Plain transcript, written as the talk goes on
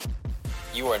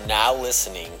You are now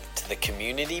listening to the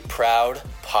Community Proud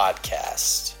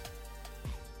Podcast.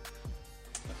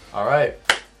 All right.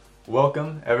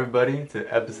 Welcome, everybody, to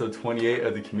episode 28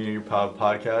 of the Community Proud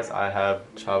Podcast. I have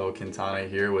Chavo Quintana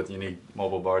here with Unique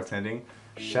Mobile Bartending.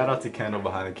 Shout out to Kendall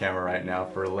behind the camera right now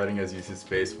for letting us use his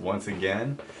space once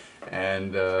again.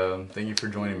 And thank you for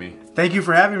joining me. Thank you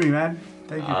for having me, man.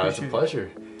 Thank you. It's a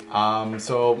pleasure.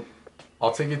 So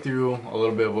I'll take you through a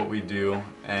little bit of what we do,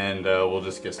 and we'll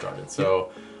just get started.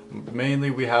 So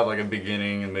mainly we have like a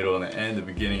beginning, a middle, and an end. The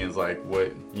beginning is like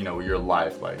what, your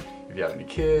life, like if you have any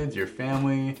kids, your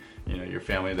family, your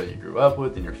family that you grew up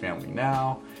with and your family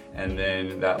now. And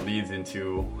then that leads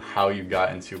into how you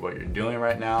got into what you're doing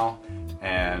right now.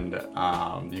 And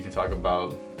you can talk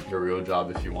about your real job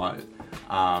if you want.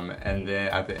 And then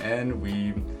at the end,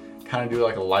 we kind of do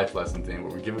like a life lesson thing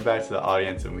where we give it back to the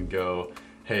audience and we go,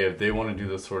 hey, if they want to do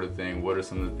this sort of thing, what are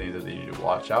some of the things that they need to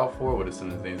watch out for? What are some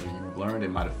of the things that you've learned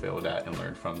and might have failed at and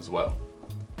learned from as well?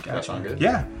 Gotcha. That sound good?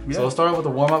 Yeah. So let's start with a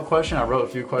warm-up question. I wrote a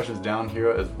few questions down here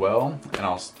as well. And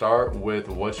I'll start with,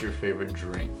 what's your favorite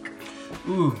drink?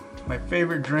 Ooh, my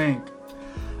favorite drink.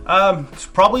 It's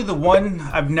probably the one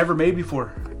I've never made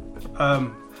before.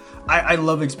 I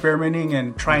love experimenting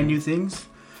and trying new things.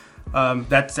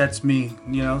 That's me,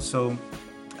 so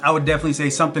I would definitely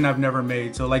say something I've never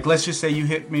made. So like, let's just say you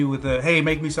hit me with hey,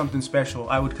 make me something special.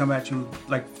 I would come at you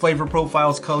like flavor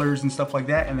profiles, colors and stuff like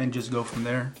that, and then just go from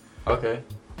there. Okay.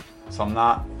 So I'm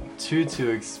not too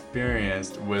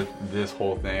experienced with this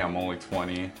whole thing. I'm only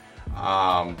 20.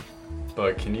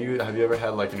 But have you ever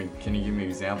had can you give me an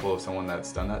example of someone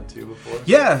that's done that too before?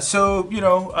 Yeah. So,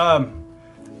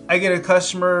 I get a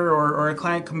customer or a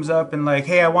client comes up and like,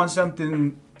 hey, I want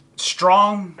something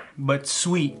strong but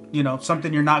sweet,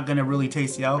 something you're not going to really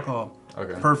taste the alcohol.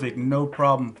 Okay. Perfect. No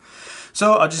problem.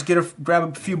 So I'll just grab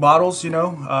a few bottles,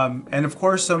 and of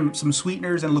course some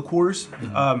sweeteners and liqueurs,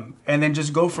 and then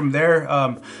just go from there.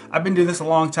 I've been doing this a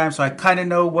long time, so I kind of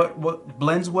know what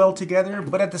blends well together.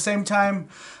 But at the same time,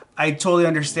 I totally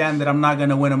understand that I'm not going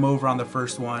to win them over on the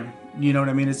first one. You know what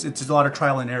I mean? It's a lot of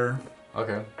trial and error.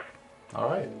 Okay. All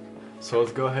right. So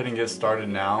let's go ahead and get started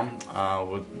now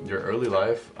with your early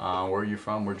life. Where are you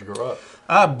from? Where'd you grow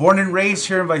up? Born and raised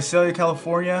here in Visalia,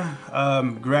 California.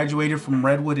 Graduated from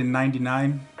Redwood in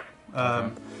 '99.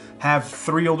 Have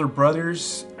 3 older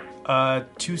brothers,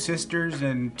 2 sisters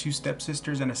and 2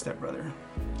 stepsisters and a stepbrother.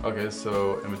 Okay,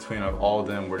 so in between of all of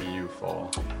them, where do you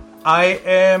fall? I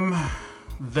am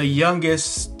the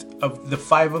youngest of the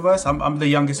 5 of us. I'm the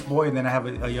youngest boy, and then I have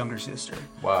a younger sister.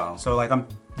 Wow. So like I'm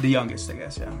the youngest, I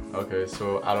guess, yeah. Okay,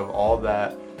 so out of all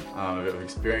that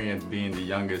experience being the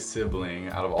youngest sibling,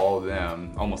 out of all of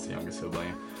them, almost the youngest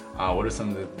sibling, what are some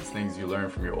of the things you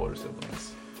learned from your older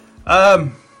siblings? How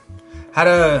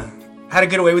to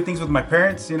get away with things with my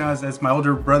parents, as my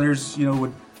older brothers,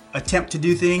 would attempt to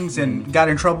do things and got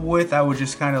in trouble with, I would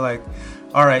just kind of like,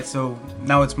 all right, so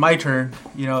now it's my turn,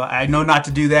 I know not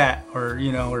to do that, or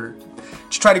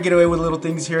just try to get away with little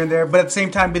things here and there. But at the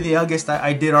same time, being the youngest,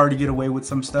 I did already get away with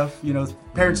some stuff.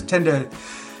 Parents tend to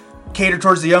cater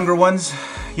towards the younger ones,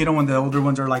 when the older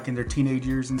ones are like in their teenage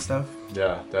years and stuff.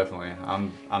 Yeah, definitely.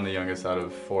 I'm the youngest out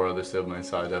of 4 other siblings,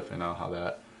 so I definitely know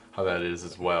how that is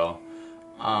as well.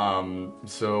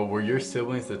 So were your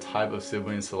siblings the type of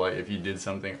siblings to like, if you did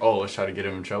something, let's try to get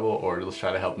him in trouble, or let's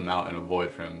try to help him out and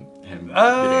avoid him getting in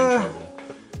trouble?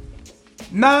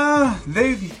 Nah,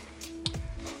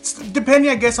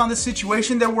 depending, I guess, on the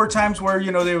situation. There were times where,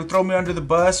 they would throw me under the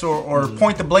bus or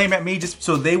point the blame at me just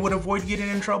so they would avoid getting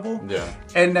in trouble. Yeah.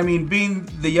 And I mean, being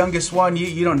the youngest one,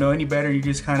 you don't know any better. You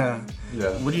just kind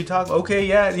of, what do you talk? Okay,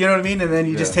 yeah, you know what I mean? And then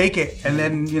you just take it. And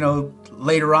then,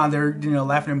 later on they're,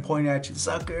 laughing and pointing at you,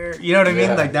 sucker. You know what I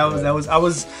mean? Like I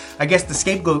was, I guess, the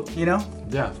scapegoat, Yeah.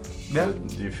 Yeah.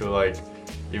 Do you feel like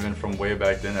even from way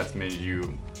back then that's made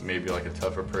you maybe like a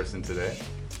tougher person today?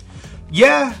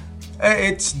 Yeah.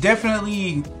 It's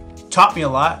definitely taught me a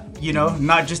lot,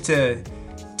 not just to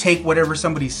take whatever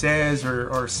somebody says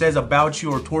or says about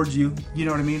you or towards you, you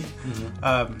know what I mean?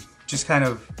 Mm-hmm. Just kind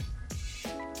of,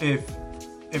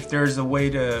 if there's a way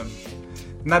to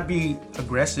not be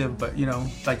aggressive, but,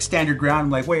 like stand your ground,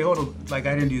 like, wait, hold on, like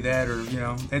I didn't do that, or,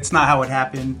 it's not how it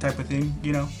happened type of thing,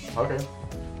 Okay.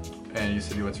 And you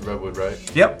said you went to Redwood, right?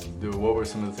 Yep. What were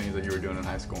some of the things that you were doing in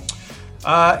high school?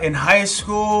 In high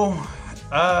school,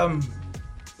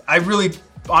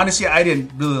 honestly, I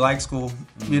didn't really like school,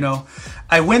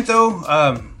 I went though,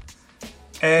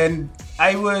 and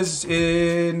I was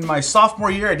in my sophomore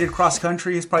year. I did cross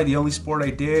country. It's probably the only sport I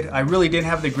did. I really didn't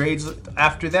have the grades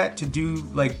after that to do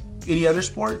like any other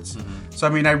sports. So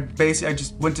I mean, I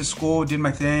just went to school, did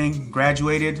my thing,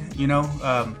 graduated,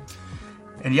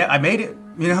 and yeah, I made it.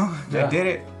 You know, Yeah. I did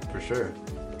it. For sure.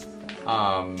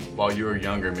 While you were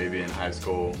younger, maybe in high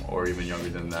school or even younger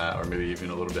than that, or maybe even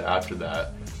a little bit after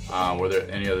that, were there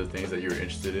any other things that you were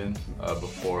interested in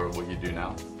before what you do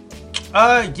now?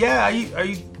 Yeah,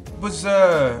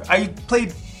 I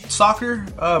played soccer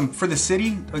for the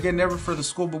city. Again, never for the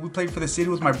school, but we played for the city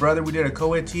with my brother. We did a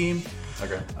co-ed team.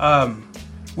 Okay.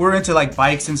 We're into like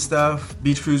bikes and stuff,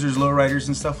 beach cruisers, lowriders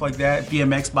and stuff like that.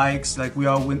 BMX bikes, like we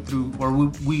all went through, or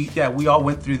we all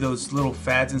went through those little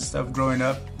fads and stuff growing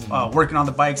up. Working on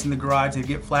the bikes in the garage, they'd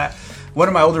get flat. One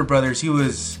of my older brothers, he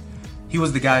was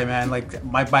the guy, man. Like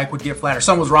my bike would get flat or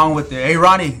something was wrong with it. Hey,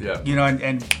 Ronnie, Yeah. you know,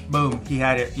 and boom, he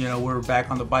had it. You know, we're back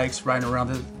on the bikes, riding around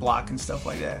the block and stuff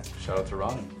like that. Shout out to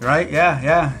Ronnie. Right?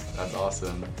 Yeah. That's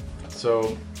awesome.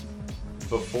 So,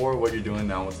 before what you're doing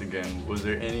now, once again, was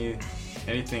there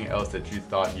anything else that you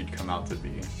thought you'd come out to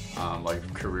be,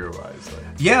 like career-wise? Like,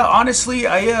 Yeah, honestly,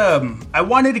 I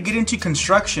wanted to get into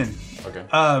construction. okay.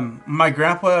 My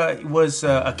grandpa was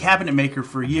a cabinet maker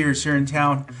for years here in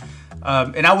town,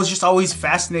 and I was just always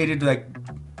fascinated, like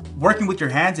working with your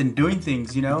hands and doing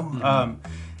things, you know.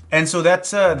 And so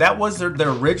that was their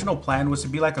original plan, was to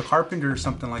be like a carpenter or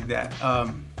something like that.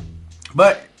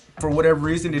 But for whatever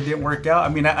reason, it didn't work out.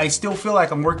 I mean, I still feel like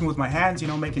I'm working with my hands, you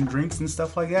know, making drinks and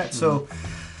stuff like that. So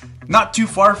not too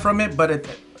far from it, but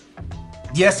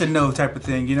yes and no type of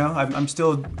thing, you know. I'm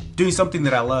still doing something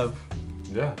that I love.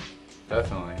 Yeah,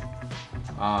 definitely.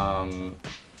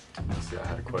 Let's see, I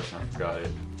had a question, I forgot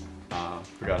it.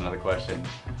 Forgot another question.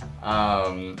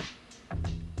 Let me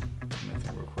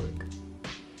think real quick.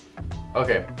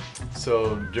 Okay,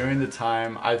 so during the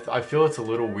time, I feel it's a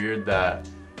little weird that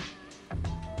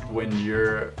when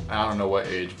you're, I don't know what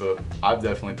age, but I've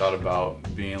definitely thought about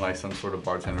being like some sort of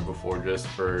bartender before, just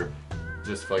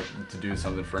like to do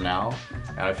something for now.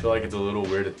 And I feel like it's a little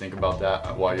weird to think about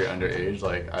that while you're underage.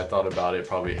 Like I thought about it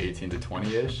probably 18 to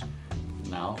 20-ish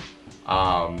now.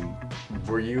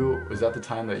 Was that the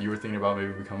time that you were thinking about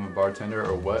maybe becoming a bartender,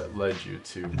 or what led you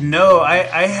to? No,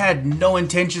 I had no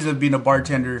intentions of being a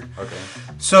bartender. Okay.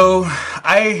 So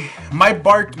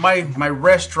my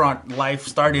restaurant life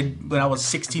started when I was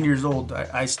 16 years old.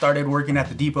 I started working at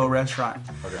the Depot restaurant.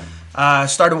 Okay.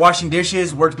 Started washing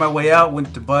dishes, worked my way out,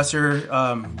 went to busser,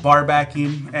 bar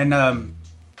backing, and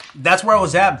that's where I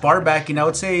was at, bar backing. I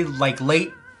would say like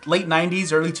late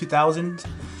 90s, early 2000s.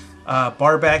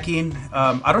 Bar backing.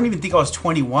 I don't even think I was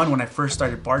 21 when I first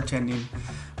started bartending,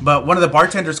 but one of the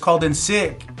bartenders called in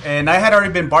sick, and I had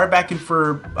already been bar backing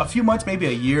for a few months, maybe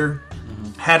a year.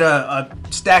 Had a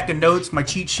stack of notes, my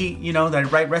cheat sheet, you know, that I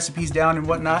write recipes down and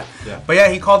whatnot. Yeah. But yeah,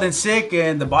 he called in sick,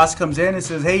 and the boss comes in and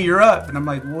says, "Hey, you're up." And I'm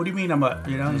like, "What do you mean I'm up?"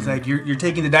 You know, he's like, "You're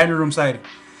taking the dining room side."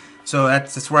 So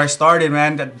that's where I started,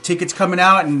 man. The tickets coming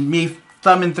out and me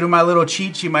thumbing through my little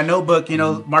cheat sheet, my notebook, you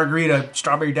know, margarita,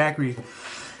 strawberry daiquiri.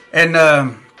 And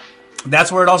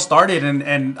that's where it all started,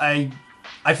 and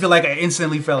I feel like I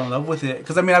instantly fell in love with it,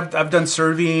 because I mean I've done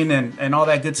serving and all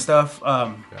that good stuff.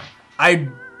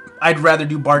 I'd rather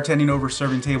do bartending over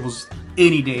serving tables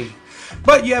any day,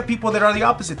 but you have people that are the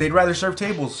opposite. They'd rather serve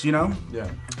tables, you know. Yeah.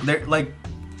 They're like,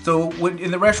 so in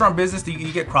the restaurant business,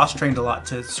 you get cross trained a lot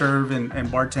to serve and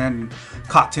bartend and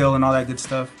cocktail and all that good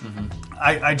stuff.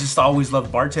 I just always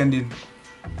loved bartending.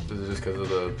 Is it just because of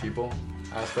the people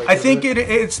aspect? I think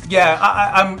it's yeah.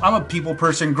 I'm a people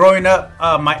person. Growing up,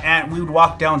 my aunt, we would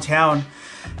walk downtown,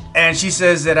 and she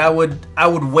says that I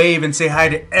would wave and say hi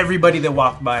to everybody that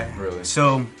walked by. Really?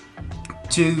 So,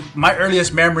 to my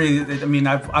earliest memory, I mean,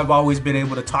 I've always been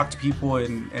able to talk to people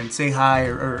and say hi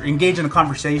or engage in a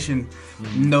conversation,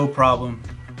 no problem.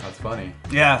 That's funny.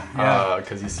 Yeah.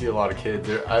 Because you see a lot of kids.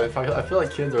 I feel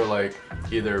like kids are like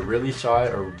either really shy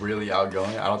or really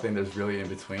outgoing. I don't think there's really in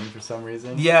between for some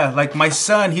reason. Yeah, like my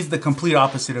son, he's the complete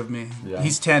opposite of me. Yeah.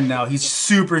 He's 10 now. He's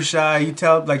super shy. You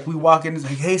tell, like, we walk in, it's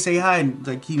like, "Hey, say hi," and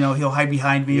like, you know, he'll hide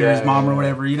behind me or his mom or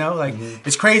whatever. You know, like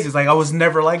it's crazy. It's like I was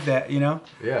never like that. You know.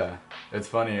 Yeah, it's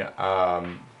funny. I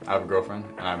have a girlfriend,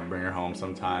 and I bring her home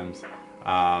sometimes.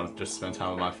 Just spend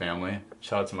time with my family.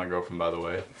 Shout out to my girlfriend, by the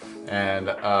way. And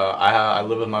I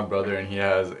live with my brother, and he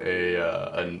has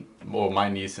my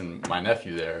niece and my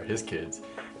nephew there, his kids.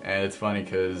 And it's funny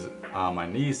because my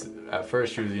niece, at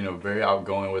first, she was very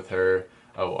outgoing with her.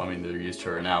 Oh, I mean, they're used to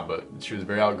her now, but she was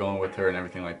very outgoing with her and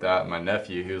everything like that. My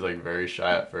nephew, he was like very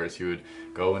shy at first. He would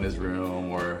go in his room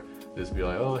or just be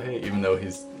like, oh hey, even though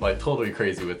he's like totally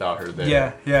crazy without her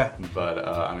there. Yeah. But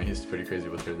I mean, he's pretty crazy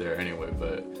with her there anyway.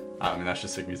 But I mean, that's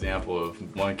just an example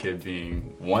of one kid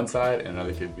being one side and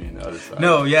another kid being the other side.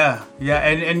 No, yeah,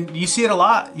 and you see it a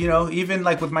lot, you know, even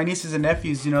like with my nieces and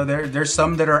nephews, you know, there's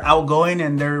some that are outgoing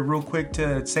and they're real quick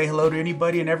to say hello to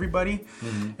anybody and everybody,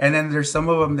 and then there's some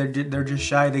of them that they're just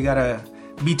shy. They gotta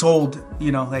be told,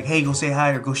 you know, like, hey, go say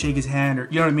hi or go shake his hand, or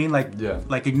you know what I mean, like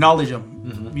like acknowledge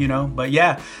him, you know. But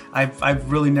yeah,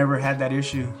 I've really never had that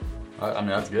issue. I mean,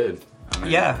 that's good. I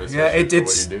mean,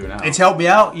 it's helped me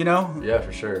out, you know. Yeah,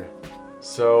 for sure.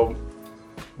 So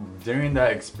during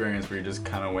that experience where you just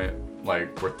kind of went,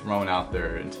 like, were thrown out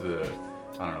there into the,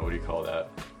 I don't know, what do you call that?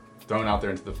 Thrown out there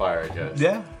into the fire, I guess.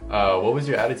 Yeah. What was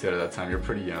your attitude at that time? You're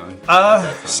pretty young.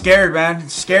 Scared, man.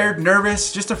 Scared,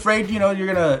 nervous, just afraid, you know,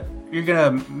 you're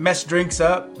gonna mess drinks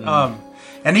up.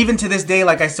 And even to this day,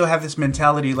 like, I still have this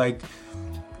mentality, like,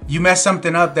 you mess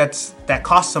something up that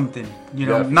costs something, you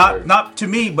know, not to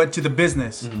me, but to the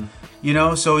business, you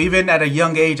know. So even at a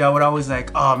young age, I would always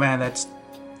like, oh man, that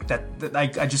I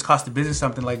just cost the business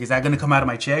something. Like, is that going to come out of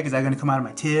my check? Is that going to come out of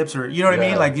my tips? Or you know what I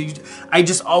mean? Like, I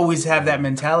just always have that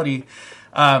mentality.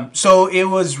 So it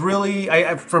was really,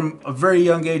 I from a very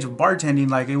young age of bartending,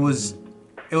 like it was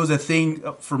a thing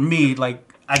for me.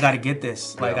 Like, I got to get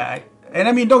this. Like and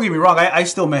I mean, don't get me wrong, I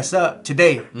still mess up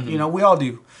today. You know, we all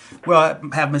do. We all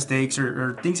have mistakes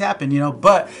or things happen, you know,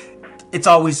 but it's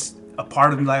always a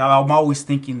part of me. Like, I'm always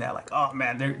thinking that, like, oh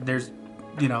man, there's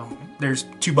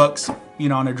 $2, you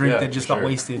know, on a drink that just got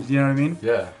wasted. You know what I mean?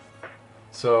 Yeah.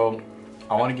 So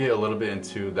I want to get a little bit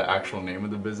into the actual name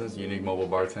of the business, Unique Mobile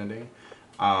Bartending.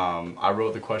 I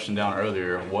wrote the question down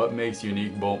earlier. What makes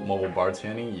Unique Mobile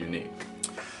Bartending unique?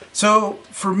 So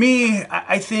for me,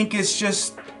 I think it's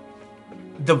just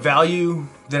the value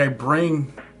that I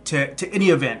bring to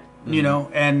any event, you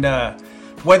know, and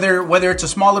whether it's a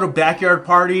small little backyard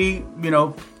party, you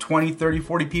know, 20, 30,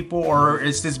 40 people, or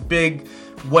it's this big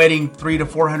wedding, 300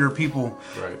 to 400 people,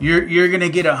 you're gonna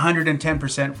get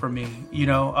 110% from me, you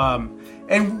know.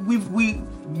 And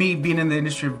me being in the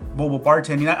industry of mobile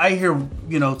bartending, I hear,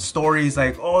 you know, stories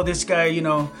like, oh, this guy, you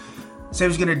know, said he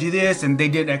was gonna do this and they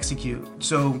didn't execute.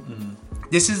 So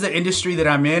this is the industry that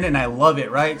I'm in and I love it,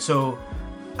 right? So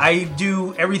I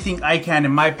do everything I can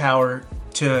in my power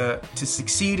to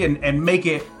succeed and make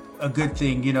it a good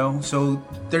thing, you know. So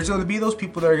there's going to be those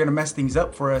people that are going to mess things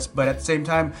up for us, but at the same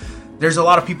time, there's a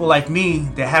lot of people like me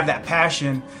that have that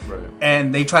passion,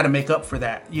 and they try to make up for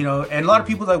that, you know. And a lot of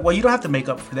people are like, well, you don't have to make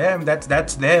up for them.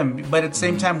 That's them. But at the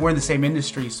same time, we're in the same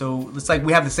industry, so it's like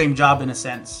we have the same job in a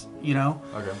sense, you know.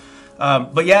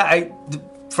 But yeah,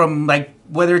 from like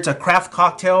whether it's a craft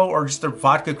cocktail or just a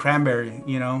vodka cranberry,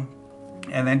 you know,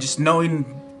 and then just knowing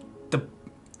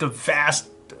the vast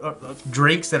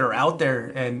drinks that are out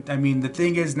there. And I mean, the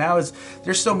thing is now is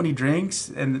there's so many drinks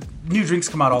and new drinks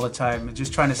come out all the time, and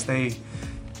just trying to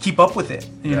keep up with it,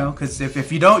 you know, because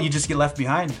if you don't, you just get left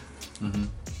behind.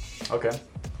 Okay.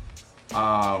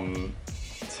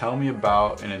 Tell me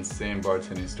about an insane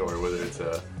bartending story, whether it's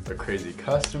a crazy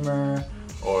customer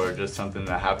or just something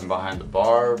that happened behind the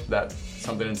bar, that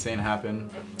something insane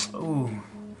happened. Ooh.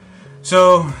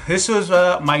 So this was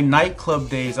my nightclub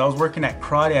days. I was working at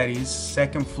Crawdaddy's,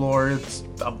 second floor. It's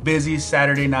a busy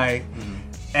Saturday night,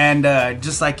 and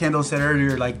just like Kendall said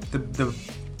earlier, like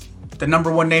the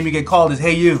number one name you get called is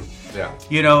 "Hey you,"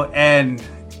 you know, and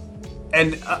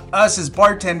us as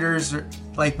bartenders,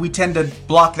 like we tend to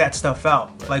block that stuff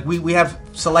out. Like we have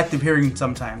selective hearing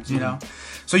sometimes, you know.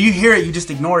 So you hear it, you just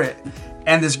ignore it.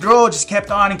 And this girl just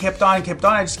kept on and kept on and kept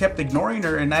on. I just kept ignoring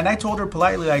her. And I told her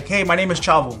politely, like, hey, my name is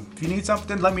Chavo. If you need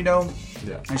something, let me know.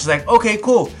 And she's like, okay,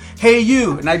 cool. Hey,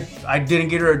 you. And I didn't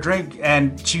get her a drink.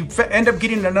 And she ended up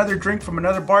getting another drink from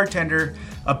another bartender,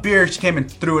 a beer. She came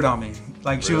and threw it on me.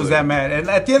 Like, she was that mad. And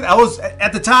at the end,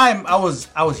 at the time, I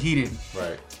was heated.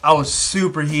 I was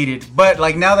super heated. But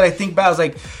like now that I think back, I was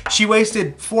like, she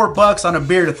wasted $4 on a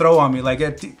beer to throw on me. Like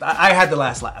I had the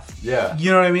last laugh. You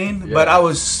know what I mean? But I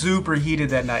was super heated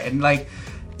that night. And like,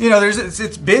 you know,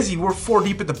 it's busy. We're 4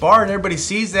 deep at the bar and everybody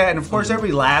sees that. And of course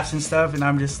everybody laughs and stuff. And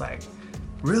I'm just like,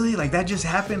 really? Like that just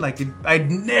happened? Like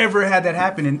I'd never had that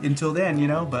happen until then, you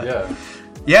know? But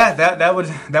yeah, that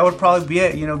would probably be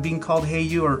it. You know, being called hey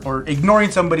you or ignoring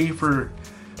somebody for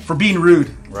being rude.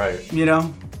 You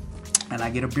know? And I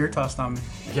get a beer tossed on me.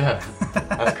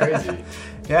 That's crazy.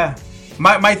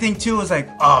 My thing too was like,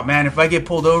 oh man, if I get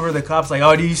pulled over, the cops like,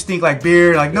 oh, do you stink like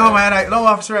beer? Like, no man, no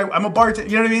officer, I'm a bartender.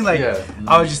 You know what I mean? Like,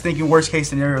 I was just thinking worst case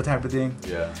scenario type of thing.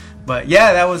 But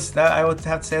yeah, that I would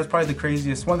have to say, it was probably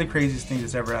one of the craziest things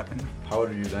that's ever happened. How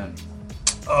old were you then?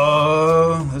 This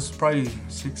was probably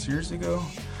 6 years ago.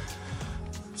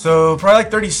 So probably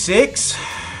like 36,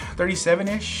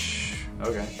 37-ish.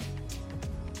 Okay.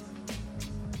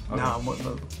 No,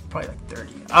 probably like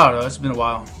 30. I don't know. It's been a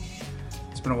while.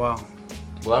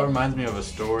 Well, that reminds me of a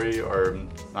story, or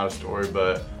not a story,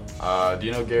 but do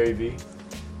you know Gary Vee?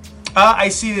 I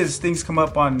see these things come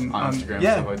up on Instagram and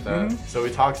stuff like that. Mm-hmm. So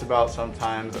he talks about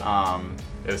sometimes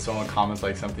if someone comments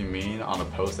like something mean on a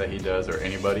post that he does, or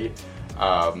anybody,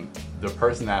 the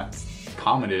person that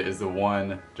commented is the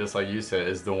one, just like you said,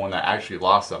 is the one that actually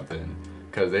lost something,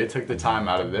 because they took the time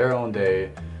out of their own day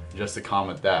just to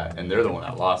comment that, and they're the one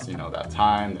that lost, that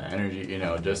time, the energy,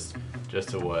 just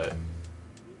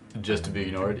to be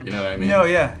ignored. You know what I mean? No,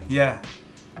 yeah.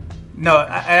 No,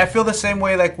 I feel the same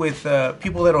way, like with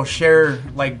people that'll share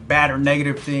like bad or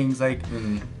negative things. Like,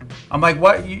 I'm like,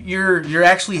 what? You're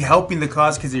actually helping the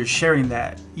cause because you're sharing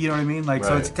that. You know what I mean? Like,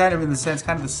 so it's kind of in the sense,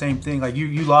 kind of the same thing. Like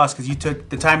you lost because you took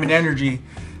the time and energy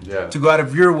to go out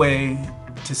of your way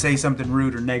to say something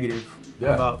rude or negative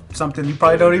about something you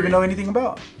probably don't even know anything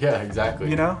about. Yeah,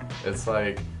 exactly. It's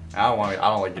like, I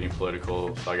don't like getting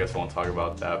political, so I guess I won't talk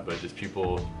about that. But just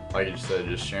people, like you said,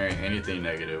 just sharing anything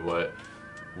negative,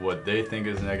 what they think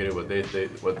is negative, what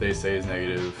they say is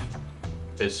negative.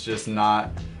 It's just not,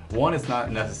 one, it's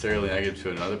not necessarily negative to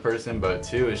another person, but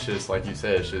two, it's just like you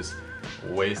said, it's just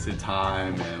wasted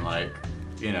time, and like,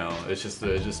 it just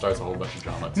starts a whole bunch of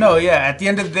drama too. No, yeah. At the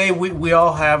end of the day, we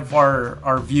all have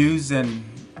our views and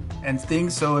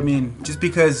things. So I mean, just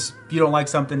because you don't like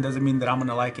something doesn't mean that I'm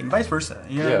gonna like it, and vice versa.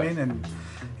 You know what I mean? And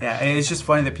it's just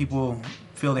funny that people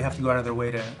feel they have to go out of their way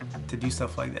to do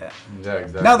stuff like that. Yeah,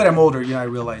 exactly. Now that I'm older, I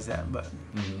realize that. But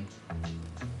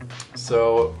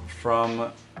so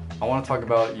I want to talk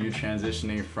about you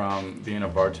transitioning from being a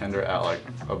bartender at like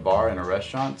a bar and a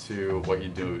restaurant to what you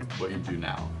do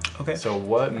now. Okay. So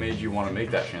what made you want to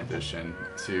make that transition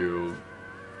to,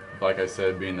 like I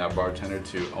said, being that bartender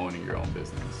to owning your own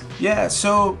business? Yeah,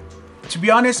 so to be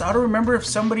honest, I don't remember if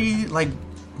somebody like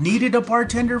needed a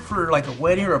bartender for like a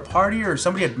wedding or a party, or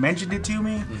somebody had mentioned it to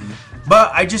me.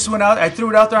 But I just went out, I threw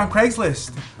it out there on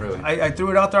Craigslist. Really? I threw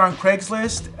it out there on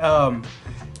Craigslist.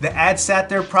 The ad sat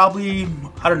there probably,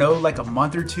 I don't know, like a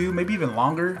month or two, maybe even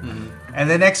longer. And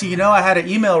the next thing you know, I had an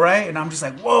email, right? And I'm just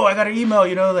like, whoa, I got an email,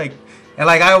 like, and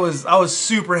like I was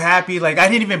super happy. Like I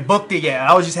didn't even book it yet.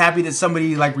 I was just happy that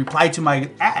somebody like replied to my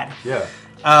ad. Yeah.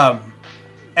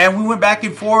 And we went back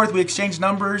and forth. We exchanged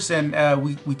numbers, and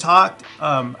we talked.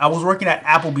 I was working at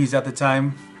Applebee's at the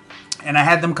time, and I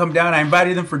had them come down. I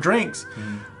invited them for drinks.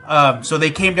 So they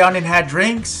came down and had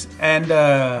drinks, and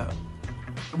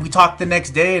we talked the next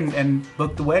day and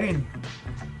booked the wedding.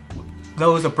 That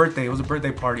was a birthday. It was a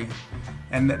birthday party,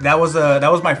 and that was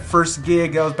my first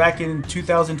gig. That was back in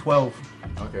 2012.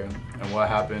 Okay. And what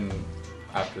happened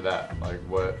after that? Like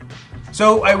what?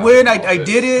 So I went, I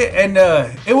did it, and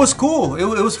it was cool. It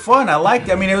was fun. I liked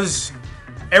it. I mean, it was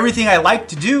everything I like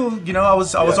to do. I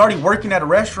was already working at a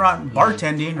restaurant,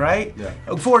 bartending, right? Yeah.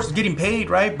 Of course, getting paid,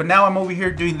 right? But now I'm over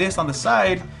here doing this on the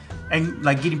side, and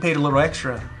like getting paid a little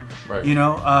extra. Right.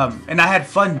 And I had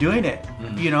fun doing it.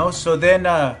 So then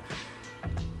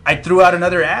I threw out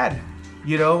another ad,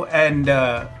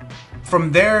 and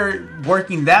from there,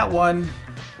 working that one,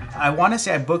 I want to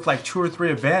say I booked like 2 or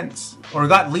 3 events, or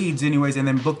got leads anyways, and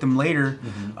then booked them later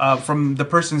from the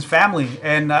person's family.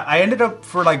 And I ended up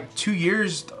for like 2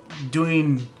 years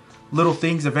doing little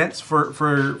things, events for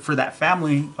that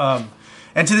family.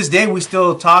 And to this day, we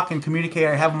still talk and communicate.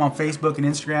 I have them on Facebook and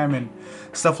Instagram and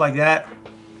stuff like that.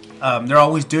 They're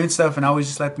always doing stuff, and I always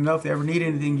just let them know if they ever need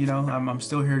anything. I'm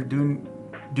still here doing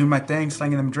my thing,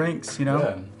 slinging them drinks.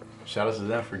 Yeah. Shout out to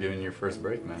them for giving you your first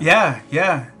break, man.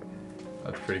 Yeah.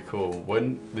 That's pretty cool.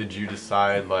 When did you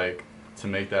decide like to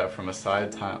make that from a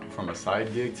side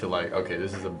gig to like, okay,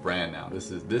 this is a brand now.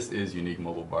 This is Unique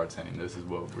Mobile Bartending. This is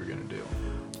what we're gonna do.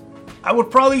 I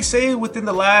would probably say within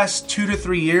the last 2 to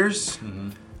 3 years,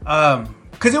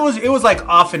 because it was like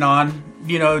off and on,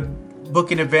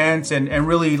 booking events and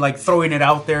really like throwing it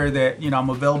out there that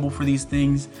I'm available for these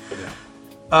things.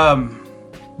 Yeah.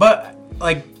 But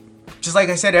like just like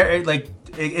I said, like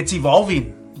it's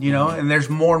evolving. And there's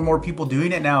more and more people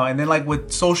doing it now. And then like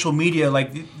with social media,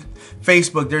 like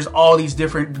Facebook, there's all these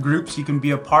different groups you can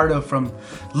be a part of from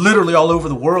literally all over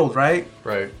the world, right?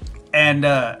 Right. And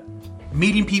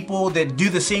meeting people that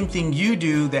do the same thing you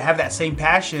do, that have that same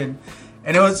passion.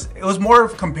 And it was more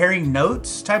of comparing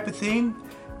notes type of thing.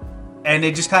 And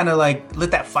it just kind of like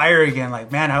lit that fire again.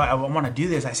 Like, man, I want to do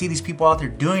this. I see these people out there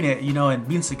doing it, and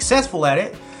being successful at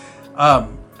it. I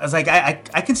was like,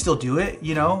 I can still do it,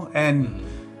 and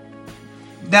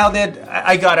now that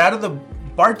I got out of the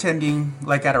bartending,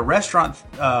 like at a restaurant,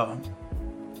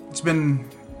 it's been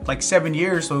like 7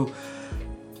 years. So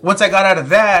once I got out of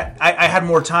that, I had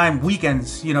more time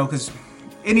weekends, you know, because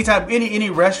anytime, any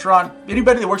restaurant,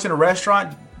 anybody that works in a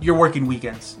restaurant, you're working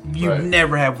weekends. You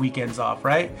never have weekends off,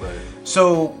 right?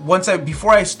 So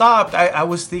before I stopped, I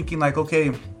was thinking like,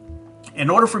 okay, in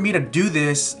order for me to do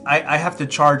this, I have to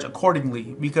charge accordingly,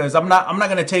 because I'm not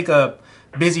gonna take a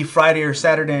busy Friday or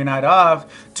Saturday night off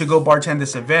to go bartend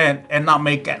this event and not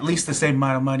make at least the same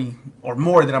amount of money or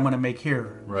more that I'm gonna make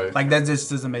here. Like that just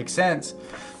doesn't make sense.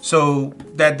 So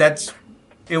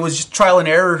it was just trial and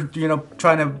error, you know,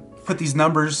 trying to put these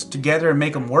numbers together and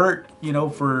make them work, you know,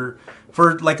 for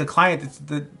like a client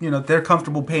that, you know, they're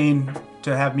comfortable paying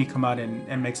to have me come out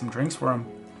and make some drinks for them.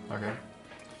 Okay.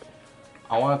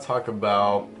 I want to talk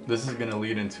about, this is going to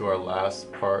lead into our last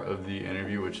part of the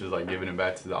interview, which is like giving it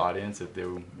back to the audience if they,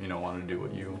 you know, want to do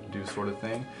what you do, sort of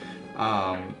thing.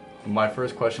 My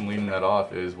first question leading that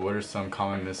off is, what are some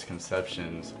common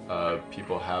misconceptions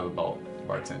people have about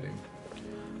bartending?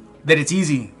 That it's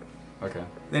easy. Okay.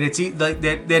 That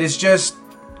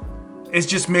it's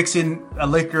just mixing a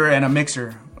liquor and a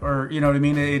mixer, or you know what I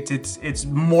mean. It's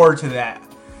more to that.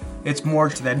 It's more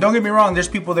to that. Don't get me wrong. There's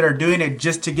people that are doing it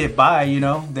just to get by, you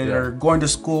know, that are going to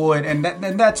school, and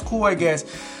that's cool, I guess.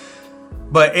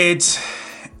 But it's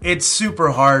super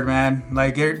hard, man.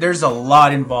 Like there's a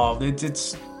lot involved.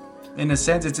 It's in a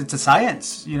sense, it's a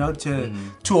science, you know,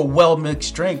 to a well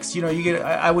mixed drinks. You know,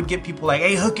 I would get people like,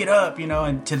 hey, hook it up, you know,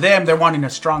 and to them they're wanting a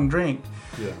strong drink.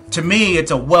 Yeah. To me, it's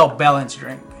a well balanced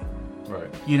drink. Right.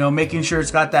 You know, making sure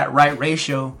it's got that right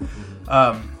ratio.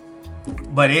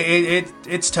 But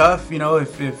it's tough, you know,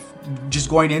 if just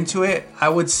going into it. I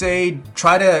would say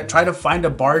try to find a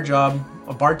bar job,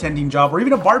 a bartending job, or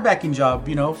even a bar backing job,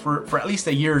 you know, for at least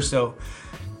a year or so,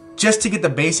 just to get the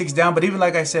basics down. But even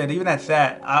like I said, even at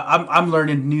that, I'm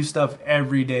learning new stuff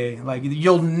every day. Like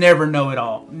you'll never know it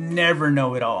all. Never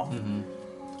know it all. Mm-hmm.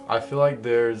 I feel like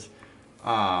there's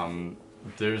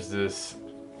this,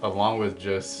 along with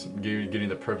just getting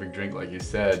the perfect drink, like you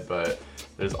said, but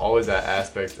there's always that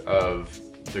aspect of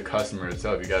the customer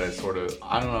itself. You gotta sort of,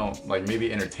 I don't know, like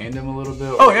maybe entertain them a little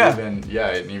bit. Or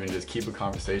even just keep a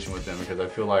conversation with them, because I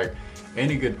feel like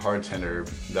any good bartender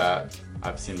that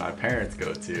I've seen my parents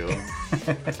go to,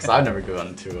 because I've never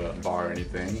gone to a bar or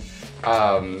anything,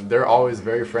 they're always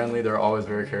very friendly, they're always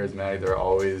very charismatic, they're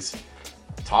always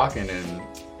talking and,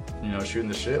 you know, shooting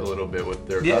the shit a little bit with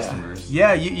their customers.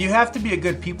 Yeah, you have to be a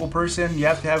good people person. You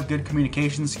have to have good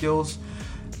communication skills.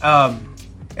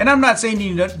 And I'm not saying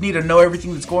you need to know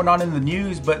everything that's going on in the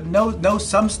news, but know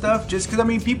some stuff. Just because, I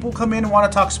mean, people come in and want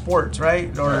to talk sports,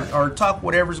 right? Or talk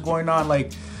whatever's going on,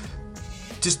 like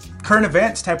just current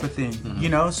events type of thing, you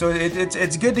know? So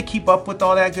it's good to keep up with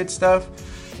all that good stuff.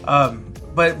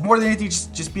 But more than anything,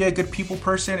 just be a good people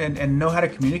person and know how to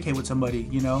communicate with somebody,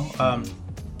 you know?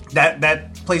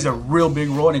 That plays a real big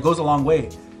role, and it goes a long way.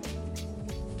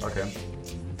 Okay.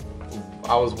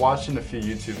 I was watching a few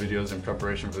YouTube videos in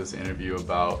preparation for this interview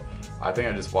about, I think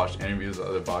I just watched interviews with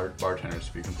other bartenders,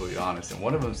 to be completely honest, and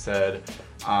one of them said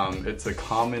it's a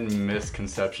common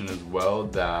misconception as well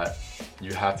that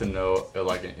you have to know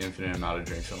like an infinite amount of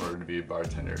drinks in order to be a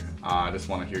bartender. I just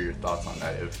want to hear your thoughts on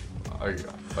that.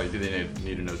 Do they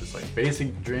need to know just like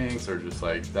basic drinks, or just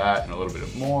like that and a little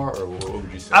bit more, or what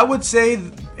would you say? I would say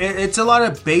it's a lot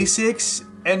of basics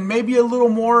and maybe a little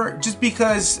more, just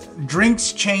because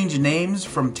drinks change names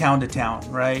from town to town,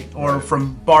 right? Or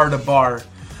from bar to bar.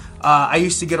 I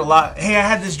used to get a lot, hey, I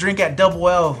had this drink at Double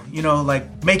L, you know,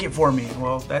 like make it for me.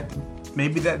 Well,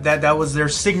 that was their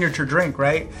signature drink,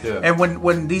 right? Yeah. And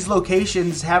when these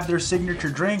locations have their signature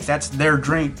drinks, that's their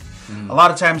drink. Mm-hmm. A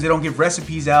lot of times they don't give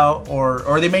recipes out,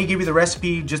 or they may give you the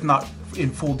recipe, just not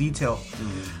in full detail.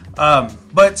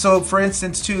 Mm-hmm. But so for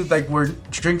instance too, like where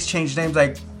drinks change names,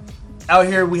 like out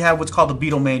here we have what's called a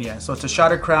Beatlemania. So it's a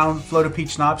shot of Crown, float of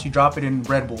peach schnapps, you drop it in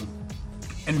Red Bull.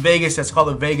 In Vegas, that's called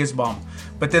a Vegas bomb.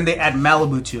 But then they add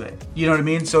Malibu to it. You know what I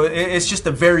mean? So it's just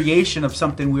a variation of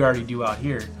something we already do out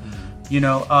here. You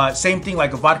know, same thing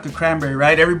like a vodka cranberry,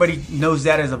 right? Everybody knows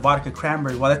that as a vodka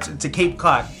cranberry. Well, it's a Cape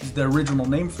Cod, is the original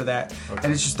name for that. Okay.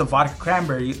 And it's just a vodka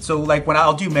cranberry. So like when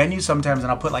I'll do menus sometimes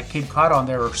and I'll put like Cape Cod on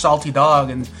there, or salty dog,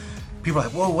 and people are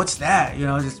like, whoa, what's that? You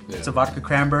know, it's a vodka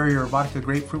cranberry or a vodka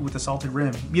grapefruit with a salted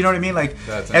rim. You know what I mean? Like,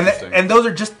 that's and those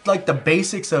are just like the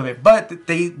basics of it. But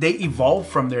they evolve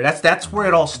from there. That's where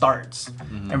it all starts.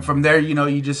 Mm-hmm. And from there, you know,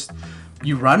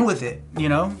 you run with it, you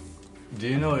know? Do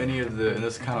you know any of the, and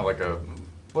this is kind of like a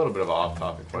a little bit of an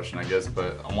off-topic question, I guess,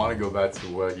 but I want to go back to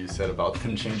what you said about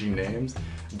them changing names.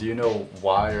 Do you know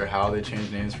why or how they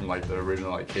changed names from like the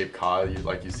original like Cape Cod,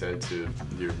 like you said, to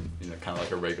your kind of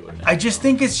like a regular name? I just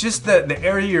think it's just the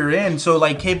area you're in. So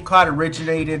like Cape Cod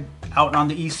originated out on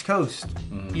the East Coast.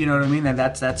 You know what I mean? And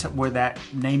that's where that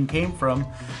name came from.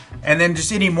 And then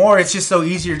just anymore, it's just so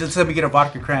easier. Just let me get a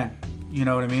vodka cran. You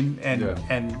know what I mean?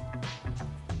 And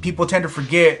people tend to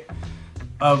forget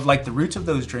of like the roots of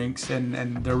those drinks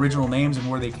and the original names and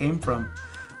where they came from.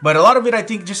 But a lot of it, I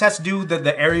think, just has to do with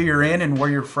the area you're in and where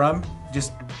you're from.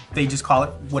 They just call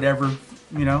it whatever,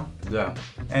 you know? Yeah.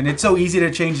 And it's so easy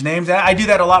to change names. I do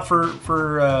that a lot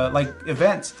for like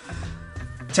events.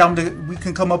 Tell them we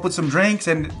can come up with some drinks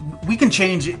and we can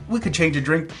change it. We could change a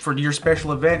drink for your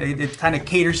special event. It kind of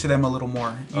caters to them a little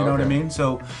more. You know what I mean?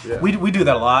 So we do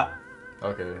that a lot.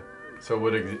 Okay. So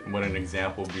would an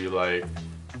example be like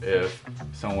if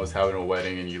someone was having a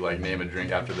wedding and you like name a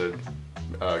drink after the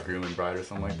groom and bride or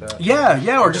something like that?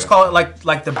 Yeah, or just call it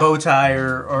like the bow tie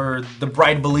or the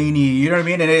bride Bellini, you know what I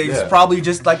mean? And it's probably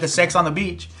just like the sex on the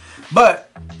beach. But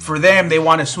for them, they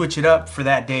want to switch it up for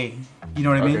that day. You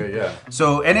know what I mean? Okay, yeah.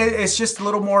 So, and it's just a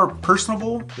little more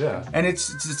personable. Yeah. And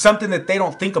it's something that they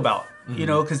don't think about, you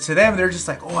know, because to them, they're just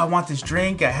like, oh, I want this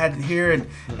drink. I had it here, and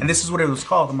this is what it was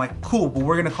called. I'm like, cool, but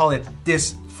we're going to call it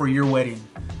this for your wedding.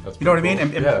 You know what I mean?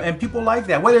 And people like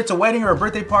that. Whether it's a wedding or a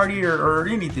birthday party or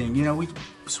anything, you know, we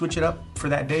switch it up for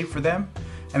that day for them,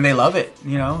 and they love it,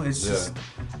 you know? It's just,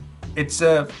 it's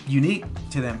unique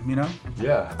to them, you know?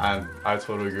 Yeah, I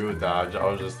totally agree with that. I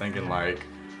was just thinking, like,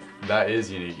 that is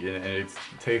unique, and it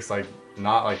takes, like,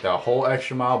 not like that whole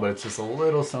extra mile, but it's just a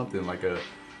little something, like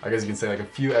I guess you can say like a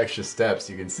few extra steps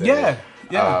you can say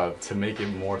to make it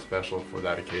more special for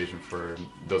that occasion for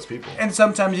those people. And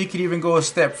sometimes you could even go a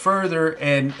step further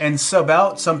and sub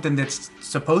out something that's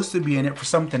supposed to be in it for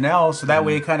something else, so that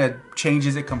way it kind of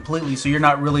changes it completely, so you're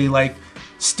not really like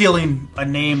stealing a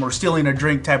name or stealing a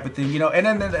drink type of thing, you know. And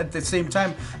then at the same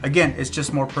time, again, it's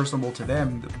just more personable to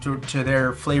them, to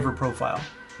their flavor profile.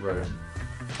 Right.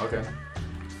 Okay.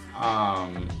 I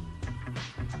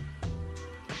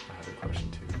had a question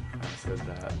too. I said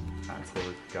that. I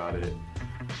totally got it.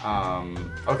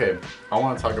 Okay. I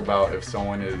want to talk about if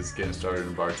someone is getting started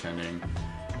in bartending,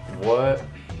 what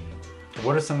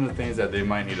are some of the things that they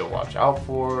might need to watch out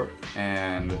for?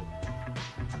 And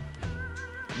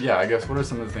yeah, I guess what are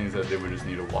some of the things that they would just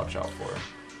need to watch out for?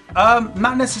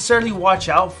 Not necessarily watch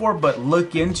out for, but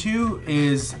look into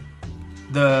is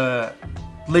the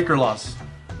liquor laws.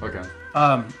 Okay.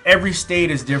 Every state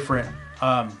is different.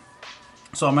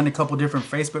 So I'm in a couple different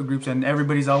Facebook groups, and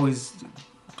everybody's always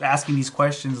asking these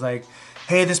questions like,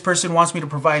 hey, this person wants me to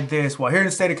provide this. Well, here in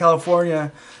the state of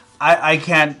California, I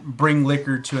can't bring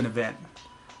liquor to an event.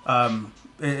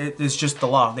 It's just the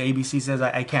law. The ABC says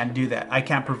I can't do that. I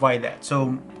can't provide that.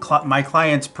 So my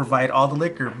clients provide all the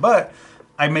liquor, but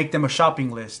I make them a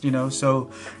shopping list, you know. So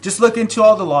just look into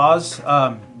all the laws.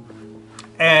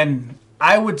 And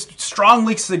I would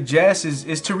strongly suggest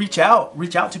is to reach out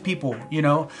to people, you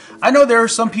know. I know there are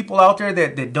some people out there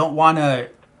that don't want to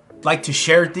like to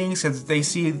share things because they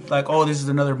see like, oh, this is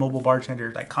another mobile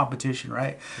bartender, like competition,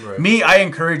 right? Me, I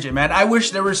encourage it, man. I wish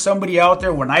there was somebody out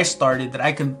there when I started that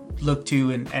I could look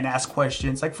to and ask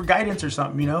questions, like for guidance or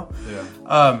something, you know?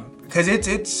 Yeah. Because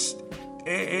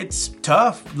it's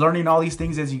tough learning all these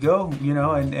things as you go, you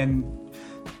know, and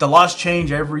the laws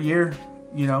change every year,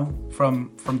 you know,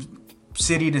 from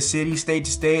city to city, state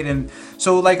to state. And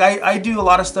so like I do a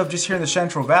lot of stuff just here in the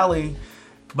Central Valley,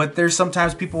 but there's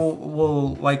sometimes people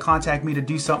will like contact me to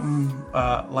do something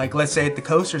like let's say at the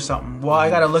coast or something. Well, I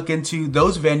got to look into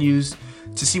those venues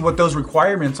to see what those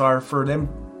requirements are for them,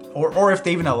 or if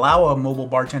they even allow a mobile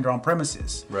bartender on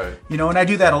premises. Right. You know, and I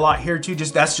do that a lot here too.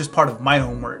 That's just part of my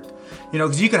homework. You know,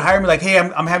 because you could hire me like, hey,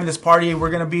 I'm having this party. We're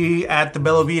going to be at the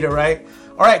Bella Vita, right?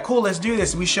 All right, cool, let's do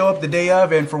this. We show up the day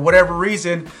of, and for whatever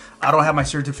reason, I don't have my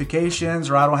certifications,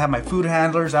 or I don't have my food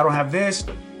handlers, I don't have this,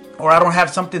 or I don't have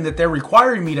something that they're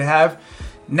requiring me to have.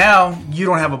 Now, you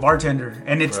don't have a bartender,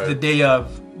 and it's the day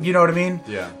of. You know what I mean?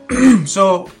 Yeah.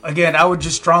 So, again, I would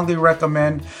just strongly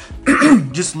recommend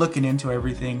just looking into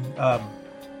everything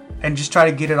and just try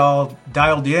to get it all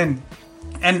dialed in.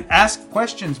 And ask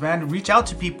questions, man. Reach out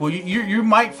to people. You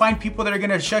might find people that are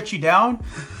going to shut you down,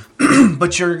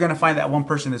 but you're going to find that one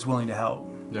person that's willing to help.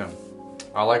 Yeah.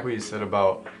 I like what you said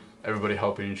about everybody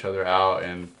helping each other out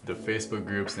and the Facebook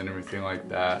groups and everything like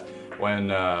that. When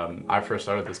I first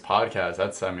started this podcast,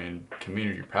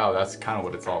 Community Proud, that's kind of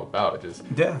what it's all about.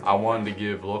 I wanted to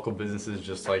give local businesses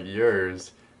just like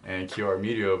yours and QR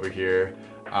Media over here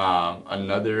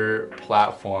another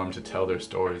platform to tell their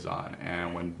stories on.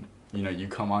 And when you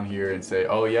come on here and say,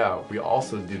 oh yeah, we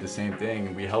also do the same thing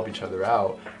and we help each other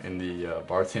out in the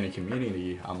bartending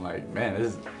community. I'm like, man,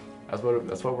 that's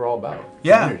what we're all about.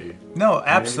 Yeah. Community. No,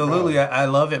 absolutely. I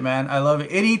love it, man. I love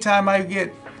it. Anytime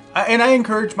I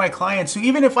encourage my clients to,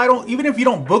 even if you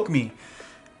don't book me,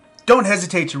 don't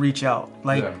hesitate to reach out.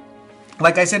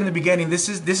 Like I said in the beginning, this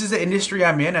is the industry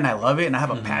I'm in, and I love it, and I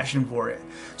have a passion for it.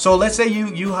 So let's say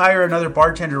you hire another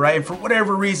bartender, right? And for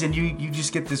whatever reason, you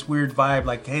just get this weird vibe,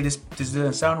 like, hey, this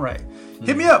doesn't sound right.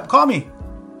 Hit me up, call me.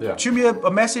 Yeah. Shoot me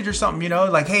a message or something,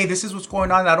 like, hey, this is what's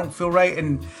going on. I don't feel right.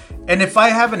 And if I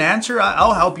have an answer,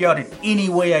 I'll help you out in any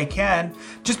way I can.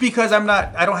 Just because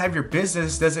I don't have your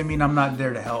business doesn't mean I'm not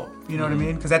there to help. You know what I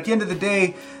mean? Because at the end of the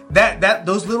day,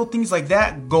 those little things like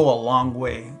that go a long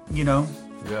way,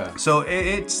 Yeah. So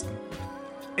it's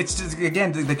just,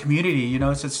 again, the community,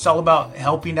 it's all about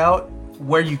helping out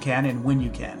where you can and when you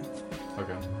can.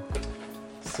 Okay.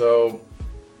 So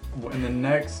in the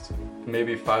next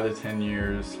maybe 5 to 10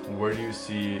 years, where do you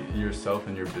see yourself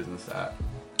and your business at?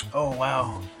 Oh,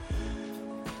 wow.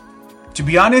 To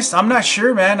be honest, I'm not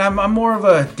sure, man. I'm more of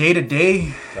a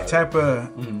day-to-day type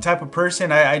of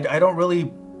person. I don't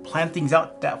really plan things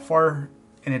out that far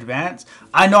in advance.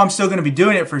 I know I'm still going to be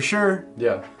doing it for sure.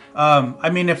 Yeah. I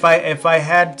mean, if I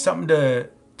had something to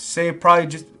say, probably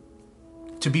just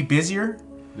to be busier.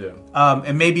 Yeah.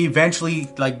 And maybe eventually,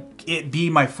 like, it be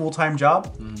my full-time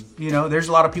job. There's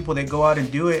a lot of people that go out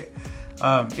and do it.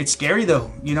 It's scary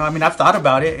though. I mean, I've thought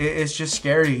about it. It's just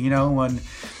scary,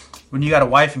 when you got a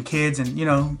wife and kids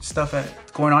and, stuff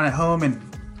going on at home. And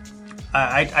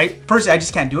I personally, I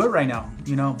just can't do it right now,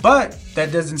 but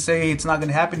that doesn't say it's not going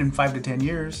to happen in 5 to 10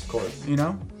 years. Of course.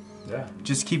 Yeah.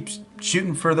 Just keep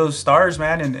shooting for those stars,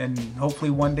 man. And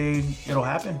hopefully one day it'll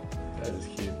happen. Yeah,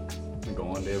 just keep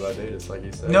going day by day, just like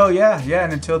you said. No, yeah.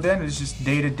 And until then, it's just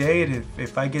day to day. And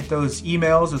if I get those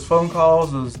emails, those phone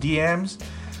calls, those DMs,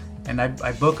 and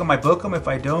I book them, I book them. If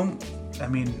I don't, I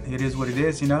mean, it is what it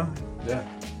is, Yeah.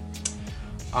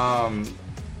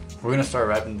 We're gonna start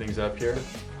wrapping things up here.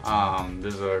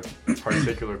 There's a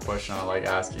particular question I like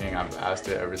asking. I've asked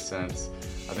it ever since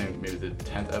I think maybe the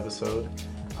 10th episode.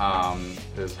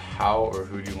 Is how or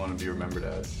who do you want to be remembered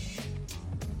as?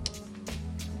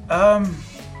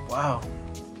 Wow.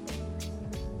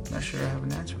 Not sure I have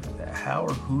an answer for that. How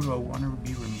or who do I want to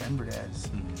be remembered as?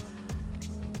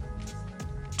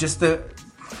 Just a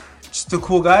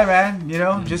cool guy, man.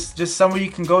 Just somebody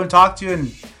you can go and talk to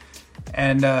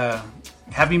and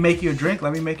have me make you a drink.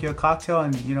 Let me make you a cocktail,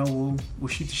 and we'll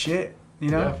shoot the shit.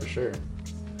 Yeah, for sure.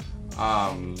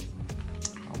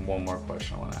 One more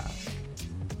question I want to ask.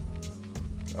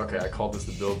 Okay, I called this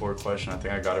the billboard question. I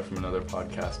think I got it from another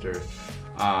podcaster.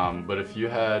 But if you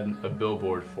had a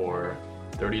billboard for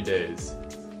 30 days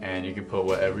and you could put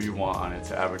whatever you want on it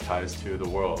to advertise to the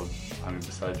world, I mean,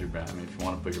 besides your brand, I mean, if you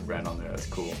want to put your brand on there, that's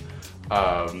cool.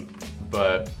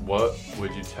 But what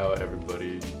would you tell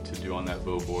everybody to do on that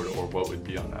billboard, or what would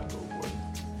be on that billboard?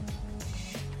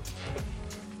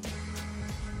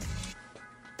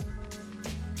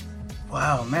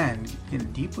 Wow, man,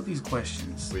 getting deep with these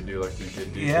questions. We do like to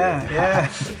get deep. Yeah.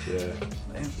 Yeah.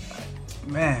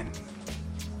 Man,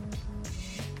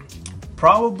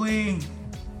 probably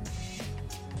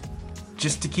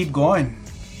just to keep going,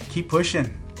 keep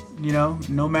pushing.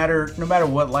 No matter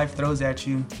what life throws at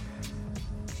you,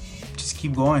 just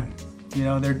keep going.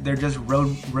 They're just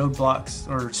roadblocks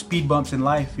or speed bumps in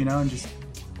life. And just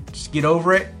get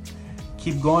over it,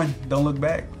 keep going, don't look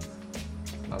back.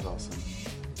 That's awesome.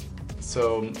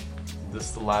 So this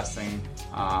is the last thing.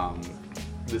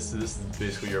 This is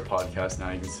basically your podcast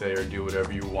now. You can say or do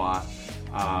whatever you want.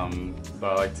 But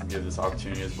I like to give this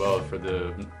opportunity as well for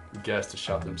the guests to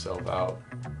shout themselves out,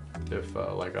 if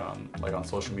like on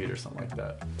social media or something like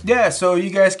that. Yeah, so you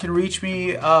guys can reach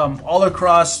me all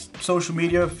across social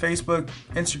media, Facebook,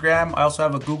 Instagram. I also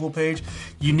have a Google page,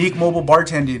 Unique Mobile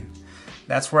Bartending.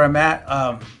 That's where I'm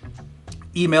at.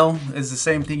 Email is the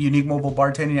same thing,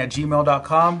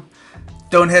 uniquemobilebartending@gmail.com.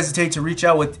 Don't hesitate to reach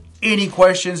out with any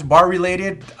questions bar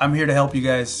related. I'm here to help you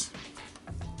guys.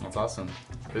 That's awesome.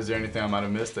 Is there anything I might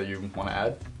have missed that you want to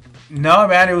add? No,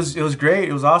 man, it was great.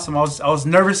 It was awesome. I was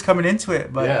nervous coming into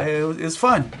it, but yeah. it was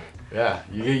fun. Yeah,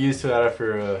 you get used to that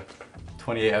after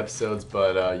 28 episodes,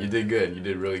 but you did good. You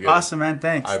did really good. Awesome, man.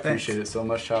 Thanks. I appreciate it so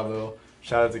much, Chavo.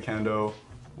 Shout out to Kendo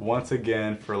once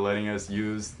again for letting us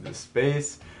use this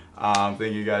space.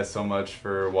 Thank you guys so much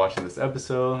for watching this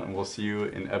episode, and we'll see you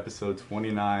in episode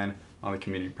 29 on the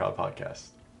Community Proud Podcast.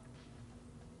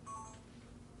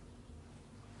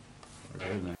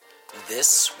 Okay, man.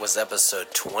 This was episode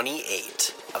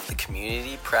 28 of the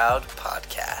Community Proud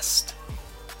Podcast.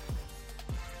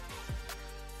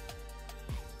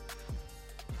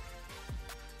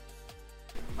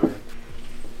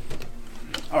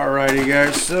 Alrighty,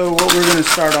 guys. So what we're gonna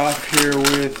start off here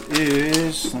with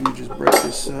is, let me just break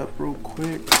this up real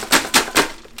quick.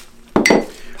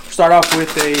 Start off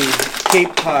with a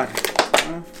Cape Cod.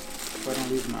 If I don't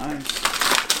lose my eyes.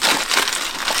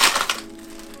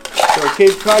 So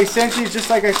Cape Cod essentially is just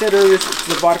like I said earlier, it's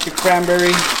the vodka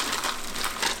cranberry.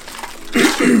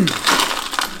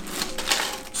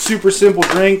 Super simple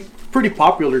drink, pretty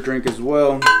popular drink as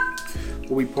well.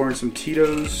 We'll be pouring some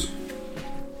Tito's.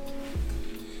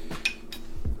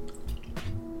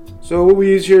 So what we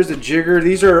use here is a jigger.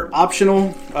 These are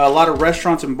optional. A lot of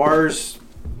restaurants and bars,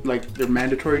 like, they're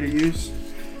mandatory to use.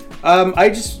 I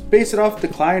just base it off the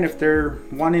client if they're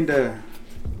wanting to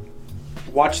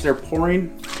watch their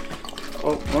pouring.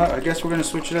 Oh, well, I guess we're gonna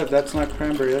switch it up. That's not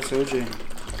cranberry, that's OJ.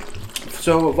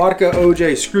 So a vodka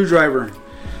OJ screwdriver.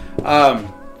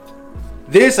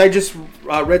 This, I just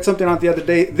read something out the other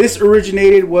day. This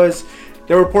originated was,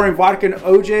 they were pouring vodka and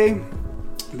OJ.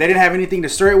 They didn't have anything to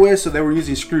stir it with, so they were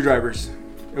using screwdrivers.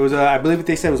 It was, I believe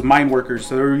they said it was mine workers,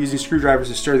 so they were using screwdrivers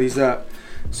to stir these up.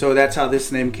 So that's how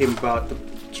this name came about, the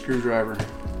screwdriver.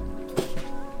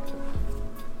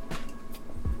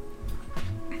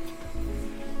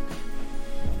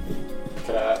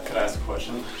 Could I ask a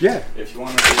question? Yeah. If you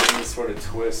want to do any sort of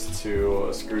twist to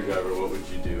a screwdriver, what would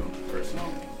you do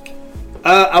personally?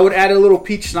 I would add a little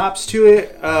peach schnapps to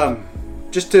it,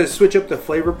 just to switch up the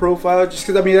flavor profile. Just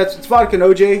because, I mean, it's vodka and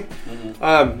OJ.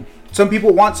 Mm-hmm. Some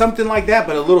people want something like that,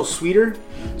 but a little sweeter.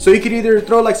 Mm-hmm. So you could either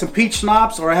throw like some peach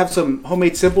schnapps, or I have some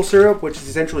homemade simple syrup, which is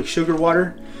essentially sugar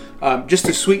water, just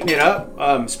to sweeten it up.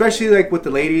 Especially like with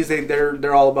the ladies,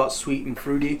 they're all about sweet and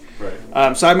fruity.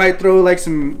 Right. So I might throw like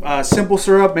some simple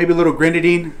syrup, maybe a little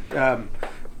grenadine.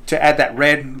 To add that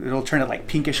red, it'll turn it like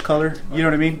pinkish color. You know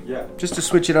what I mean? Yeah. Just to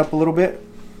switch it up a little bit.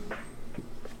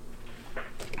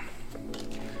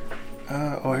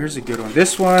 Oh, here's a good one.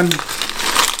 This one,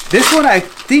 I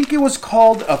think it was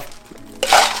called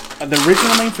the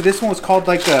original name for this one was called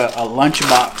like a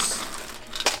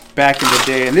lunchbox back in the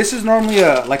day. And this is normally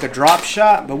like a drop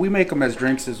shot, but we make them as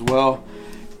drinks as well.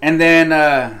 And then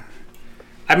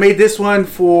I made this one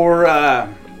for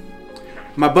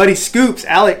my buddy Scoops,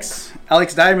 Alex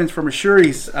Diamonds from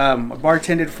Assuries. I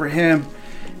bartended for him,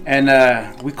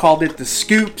 and we called it the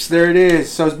Scoops. There it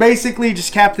is. So it's basically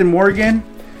just Captain Morgan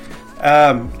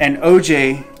and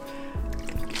OJ.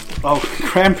 Oh,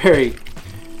 cranberry.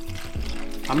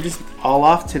 I'm just all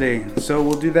off today. So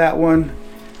we'll do that one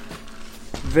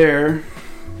there.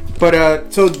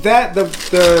 But so that the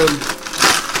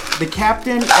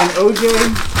Captain and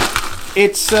OJ,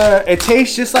 it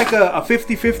tastes just like a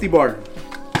 50-50 bar.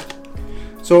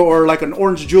 So, or like an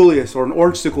Orange Julius or an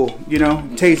Orangesicle, you know,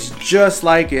 tastes just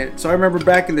like it. So I remember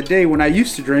back in the day when I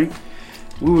used to drink,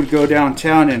 we would go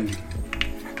downtown and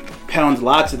pound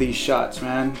lots of these shots,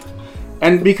 man.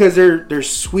 And because they're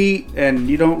sweet and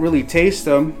you don't really taste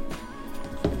them,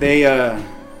 they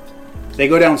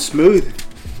go down smooth.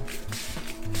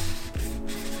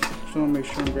 Just want to make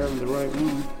sure I'm grabbing the right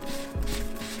one.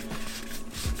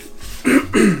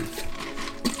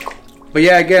 But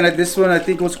yeah, again, this one I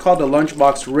think was called the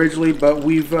Lunchbox originally, but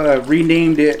we've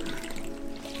renamed it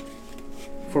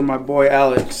for my boy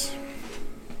Alex.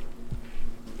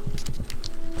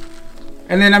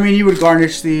 And then, I mean, you would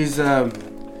garnish these.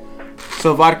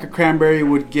 So vodka cranberry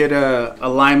would get a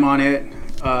lime on it,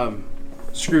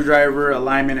 screwdriver, a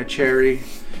lime and a cherry.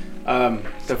 The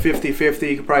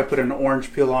 50-50, you could probably put an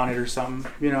orange peel on it or something,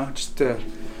 you know, just to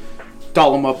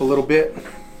doll them up a little bit.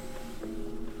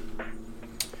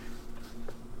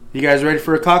 You guys ready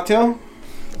for a cocktail?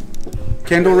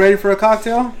 Kendall ready for a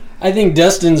cocktail? I think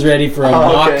Dustin's ready for a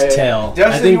mocktail. Dustin,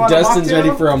 I think you want Dustin's a mocktail?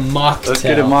 ready for a mocktail. Let's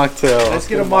get a mocktail. Let's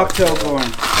get a mocktail going.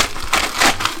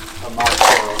 A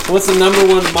mocktail. So what's the number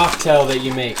one mocktail that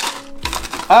you make?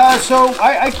 So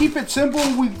I keep it simple.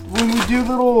 When we do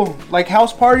little like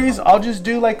house parties, I'll just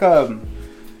do like a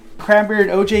cranberry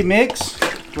and OJ mix,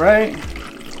 right?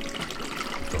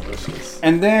 Delicious.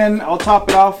 And then I'll top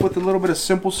it off with a little bit of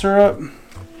simple syrup,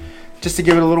 just to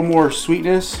give it a little more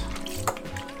sweetness.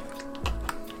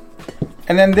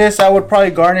 And then this, I would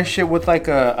probably garnish it with like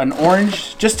an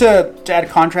orange, just to add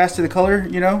contrast to the color,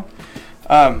 you know.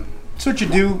 That's what you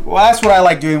do. Well, that's what I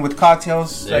like doing with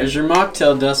cocktails. There's your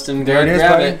mocktail, Dustin. There it is,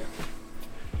 grab buddy. it.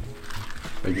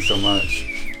 Thank you so much.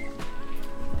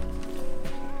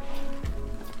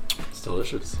 It's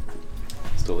delicious.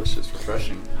 It's delicious,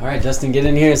 refreshing. All right, Dustin, get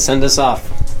in here and send us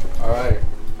off. All right.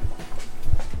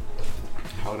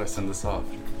 How would I send this off?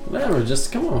 Whatever,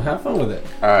 just come on, have fun with it.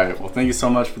 All right. Well, thank you so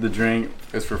much for the drink.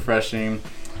 It's refreshing.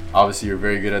 Obviously, you're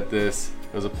very good at this.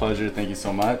 It was a pleasure. Thank you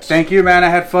so much. Thank you, man. I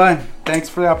had fun. Thanks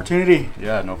for the opportunity.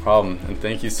 Yeah, no problem. And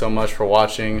thank you so much for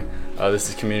watching. This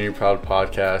is Community Proud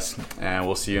Podcast, and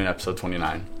we'll see you in episode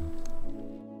 29.